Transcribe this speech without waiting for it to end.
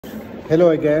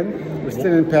Hello again. We're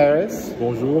still in Paris.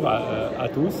 Bonjour à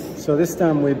tous. So this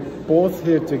time we're both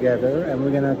here together and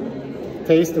we're gonna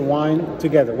taste the wine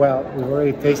together. Well, we've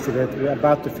already tasted it. We're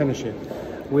about to finish it.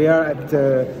 We are at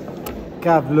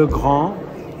Cave Le Grand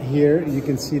here. You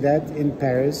can see that in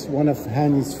Paris. One of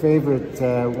Hani's favorite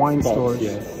wine stores.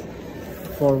 Yes.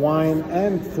 For wine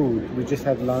and food. We just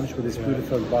had lunch with this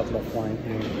beautiful bottle of wine.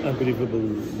 Yeah. Unbelievable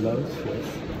lunch, yes.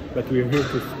 But we're here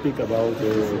to speak about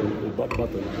the bottle.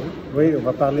 Right? Oui, on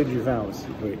va parler du vin aussi.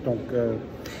 Oui. Donc,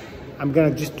 I'm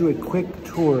gonna just do a quick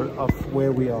tour of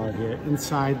where we are here,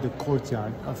 inside the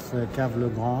courtyard of Cave Le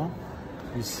Grand.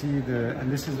 You see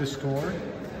and this is the store.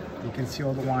 You can see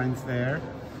all the wines there.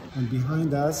 And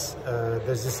behind us,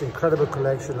 there's this incredible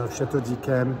collection of Chateau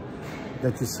d'Yquem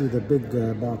that you see, the big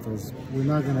bottles. We're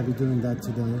not gonna be doing that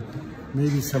today.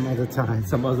 Maybe some other time.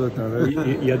 Some other time.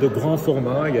 Il y a de grands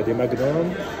formats, il y a des magnums,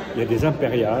 il y a des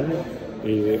impériales.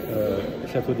 Et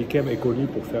Château d'Yquem est connu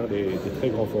pour faire des très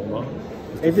grands formats.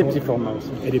 Et des petits formats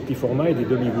aussi. Et des petits formats et des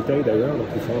demi-bouteilles d'ailleurs. Donc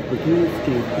ils font un peu tout ce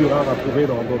qui est plus rare à trouver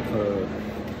dans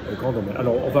d'autres grands domaines.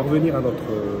 Alors on va revenir à notre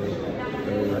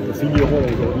vigneron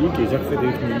aujourd'hui, qui est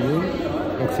Jacques-Frederic Mugnier.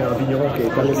 Donc c'est un vigneron qui est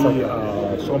établi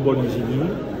à Chambol-Musigny.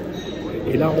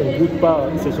 Et là, on ne goûte pas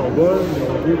ses Chambol, mais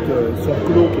on goûte son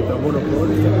Clos, qui est un monopole,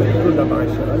 qui s'appelle Clos de la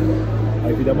Maréchale.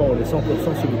 Évidemment, on est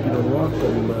 100% sur du pinot noir,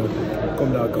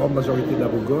 comme la grande majorité de la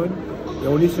Bourgogne. Et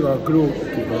on est sur un Clos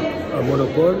qui est un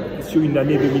monopole, sur une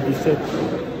année 2017,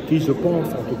 qui, je pense,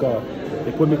 en tout cas,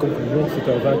 les premières conclusions,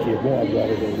 c'est un vin qui est bon à boire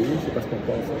aujourd'hui. Je ne sais pas ce qu'on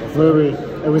pense. Oui, oui,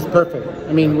 it was perfect.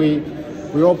 I mean,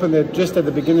 we opened it just at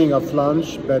the beginning of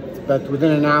lunch, but within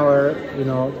an hour, you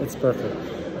know, it's perfect.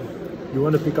 You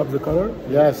want to pick up the color?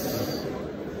 Yes.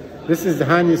 This is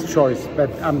Hani's choice, but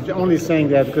I'm only saying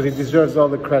that because he deserves all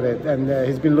the credit. And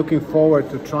he's been looking forward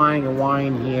to trying a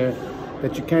wine here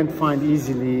that you can't find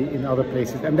easily in other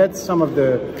places. And that's some of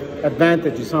the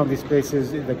advantages, some of these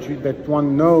places that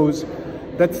one knows.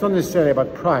 That's not necessarily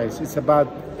about price, it's about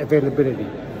availability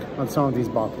on some of these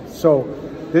bottles. So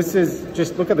this is,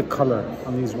 just look at the color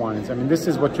on these wines. I mean, this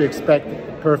is what you expect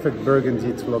perfect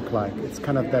Burgundy to look like. It's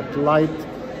kind of that light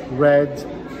red.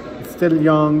 It's still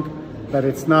young, but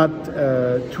it's not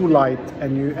too light.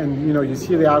 And you know, you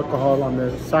see the alcohol on the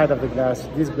side of the glass.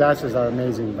 These glasses are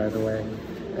amazing, by the way.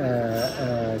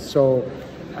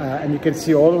 And you can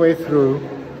see all the way through.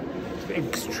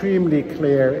 Extremely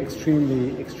clear,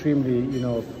 extremely, you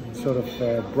know, sort of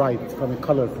bright from a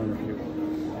color point of view.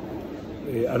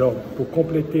 Et alors, pour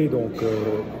compléter, donc,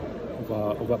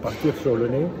 on va partir sur le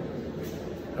nez.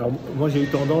 Alors, moi, j'ai eu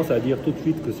tendance à dire tout de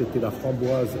suite que c'était la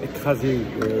framboise écrasée,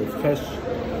 fraîche.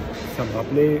 Ça me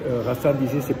rappelait, Rassan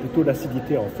disait, c'est plutôt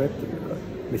l'acidité en fait.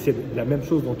 Mais c'est la même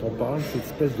chose dont on parle, c'est une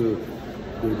espèce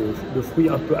de fruit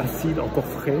un peu acide, encore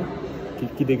frais,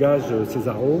 qui dégage ses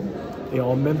arômes. Et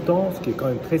en même temps, ce qui est quand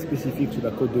même très spécifique sur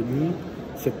la Côte de Nuits,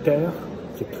 cette terre,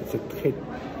 c'est très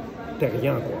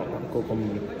terrien, quoi,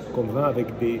 comme vin, avec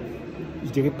je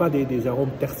dirais pas des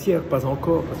arômes tertiaires, pas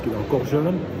encore, parce qu'il est encore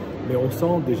jeune, mais on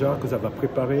sent déjà que ça va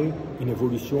préparer une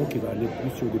évolution qui va aller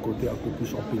plus sur des côtés un peu plus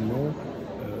champignons,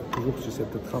 toujours sur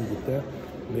cette trame de terre.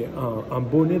 Mais un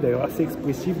beau nez d'ailleurs assez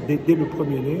expressif dès le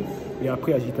premier nez, et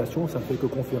après agitation, ça ne fait que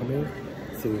confirmer.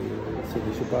 Je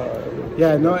sais pas.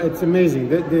 Yeah, no, it's amazing.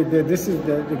 This is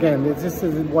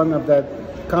one of that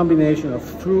combination of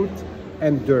fruit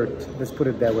and dirt. Let's put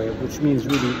it that way, which means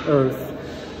really earth.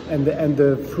 And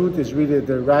the fruit is really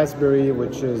the raspberry,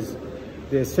 which is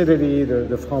the acidity,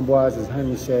 the framboise, as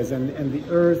Hani says, and the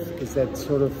earth is that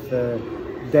sort of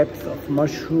depth of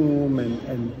mushroom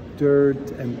and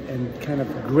dirt and kind of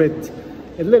grit.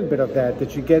 A little bit of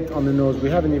that you get on the nose.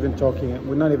 We're not even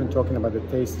talking about the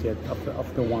taste yet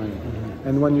of the wine. Mm-hmm.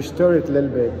 And when you stir it a little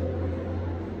bit,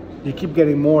 you keep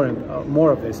getting more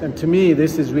of this. And to me,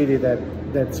 this is really that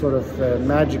sort of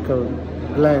magical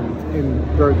blend in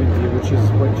Burgundy, which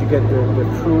is what you get the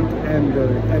fruit and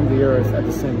the earth at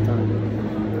the same time.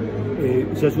 Et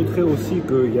j'ajouterais aussi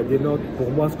qu'il y a des notes,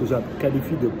 pour moi, ce que je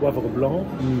qualifie de poivre blanc,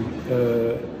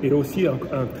 et aussi un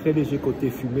très léger côté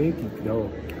fumé qui vont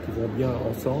bien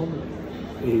ensemble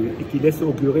et qui laisse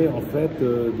augurer en fait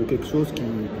de quelque chose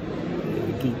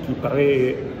qui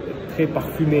paraît très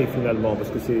parfumé finalement, parce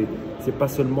que c'est pas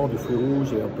seulement du fruit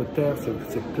rouge et un peu de terre,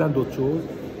 c'est plein d'autres choses.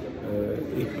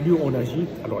 Et plus on agite,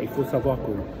 alors il faut savoir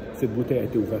que cette bouteille a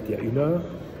été ouverte il y a 1 heure,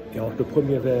 et entre le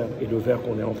premier verre et le verre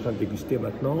qu'on est en train de déguster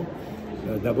maintenant,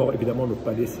 d'abord évidemment notre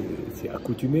palais s'est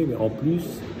accoutumé, mais en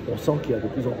plus on sent qu'il y a de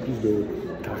plus en plus de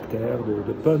caractère,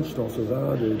 de punch dans ce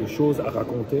vin, de choses à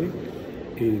raconter,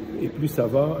 et plus ça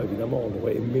va, évidemment on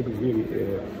aurait aimé l'ouvrir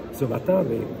ce matin,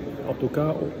 mais en tout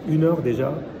cas 1 heure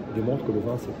déjà démontre que le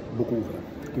vin s'est beaucoup ouvert.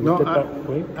 No,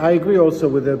 I agree also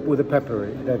with the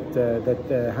peppery that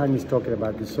Hani is talking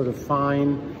about. This sort of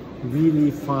fine,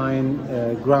 really fine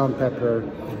ground pepper,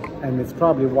 and it's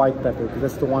probably white pepper because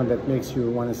that's the one that makes you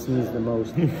want to sneeze the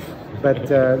most. But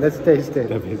let's taste it.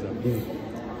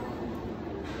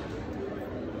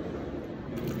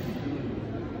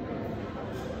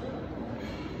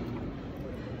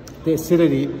 The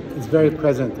acidity is very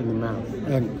present in the mouth,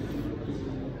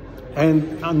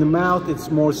 and on the mouth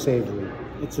it's more savory.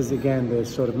 It says again, the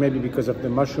sort of, maybe because of the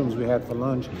mushrooms we had for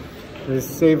lunch, it's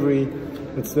savory.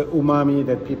 It's the umami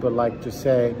that people like to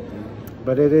say,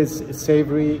 but it's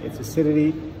savory. It's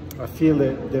acidity. I feel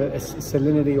the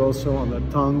salinity also on the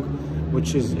tongue,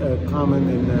 which is common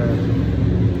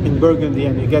in Burgundy,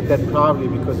 and you get that probably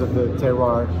because of the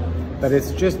terroir. But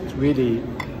it's just really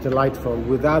delightful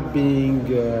without being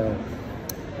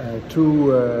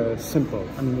too simple.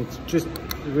 I mean, it's just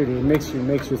really, it makes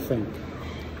you think.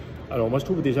 Alors moi je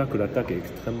trouve déjà que l'attaque est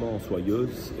extrêmement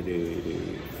soyeuse, elle est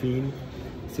fine.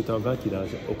 C'est un vin qui n'a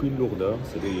aucune lourdeur,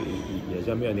 il n'y a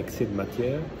jamais un excès de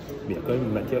matière, mais il y a quand même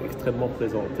une matière extrêmement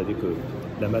présente. C'est-à-dire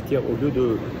que la matière, au lieu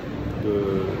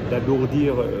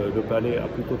d'alourdir le palais, a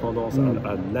plutôt tendance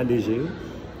à l'alléger.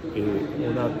 Et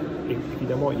on a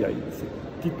évidemment, il y a cette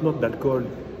petite note d'alcool.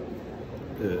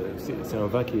 C'est un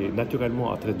vin qui est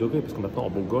naturellement à 13 degrés, parce que maintenant en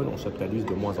Bourgogne, on chaptalise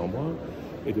de moins en moins.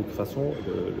 Et de toute façon,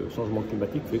 le changement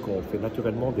climatique fait qu'on fait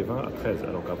naturellement des vins à 13,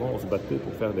 alors qu'avant, on se battait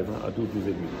pour faire des vins à 12,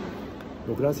 12,5.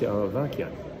 Donc là, c'est un vin qui a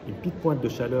une petite pointe de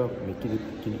chaleur, mais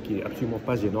qui est absolument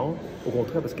pas gênant. Au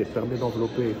contraire, parce qu'elle permet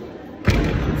d'envelopper tous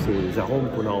ces arômes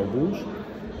qu'on a en bouche.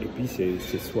 Et puis, c'est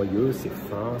soyeux, c'est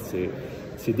fin,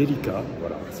 c'est délicat.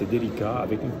 Voilà, c'est délicat,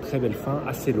 avec une très belle fin,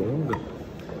 assez longue.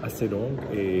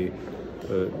 Et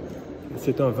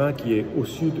c'est un vin qui est au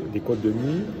sud des Côtes de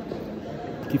Nuits,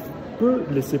 qui peut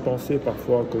laisser penser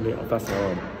parfois qu'on est face à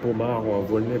un Pommard ou un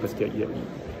Volnay, parce qu'il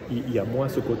y a moins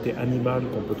ce côté animal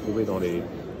qu'on peut trouver dans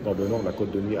le nord de la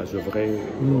Côte de Nuit, à Gevrey.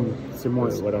 C'est moins.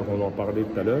 Voilà, on en parlait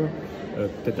tout à l'heure.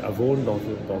 Peut-être à Vaulnes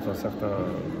dans un certain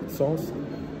sens.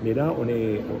 Mais là,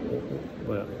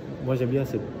 voilà. Moi, j'aime bien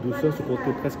cette douceur, ce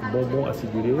côté presque bonbon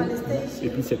acidulé, et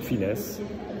puis cette finesse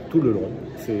tout le long.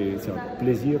 C'est un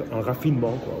plaisir, un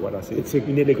raffinement, quoi. Voilà, c'est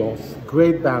une élégance.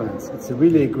 Great balance. It's a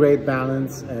really great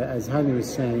balance, as Hani was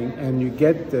saying, and you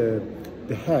get the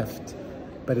heft,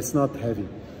 but it's not heavy.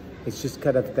 It's just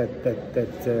kind of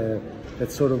that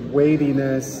sort of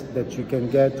weightiness that you can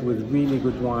get with really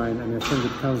good wine, and I think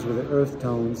it comes with the earth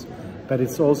tones, but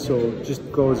it's also just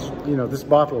goes, you know, this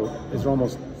bottle is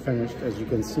almost finished, as you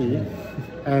can see,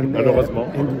 and it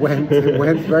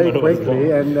went very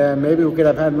quickly, and maybe we could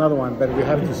have had another one, but we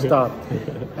have to stop.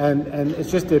 And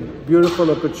it's just a beautiful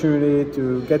opportunity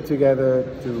to get together,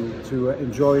 to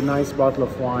enjoy a nice bottle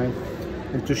of wine,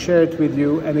 and to share it with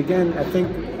you. And again, I think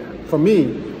for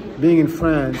me, being in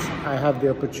France, I have the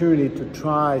opportunity to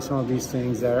try some of these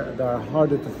things that are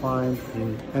harder to find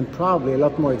and probably a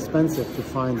lot more expensive to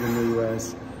find in the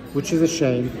US, which is a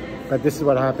shame, but this is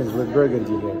what happens with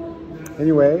Burgundy here.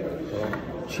 Anyway,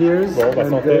 cheers,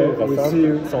 we'll see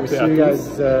you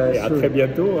guys et à très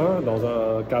bientôt, hein, dans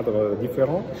un cadre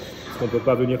différent. Parce qu'on ne peut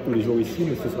pas venir tous les jours ici,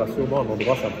 mais ce sera sûrement un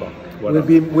endroit sympa. Voilà.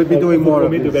 We'll be doing more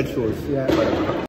of de belles choses. Yeah. Voilà.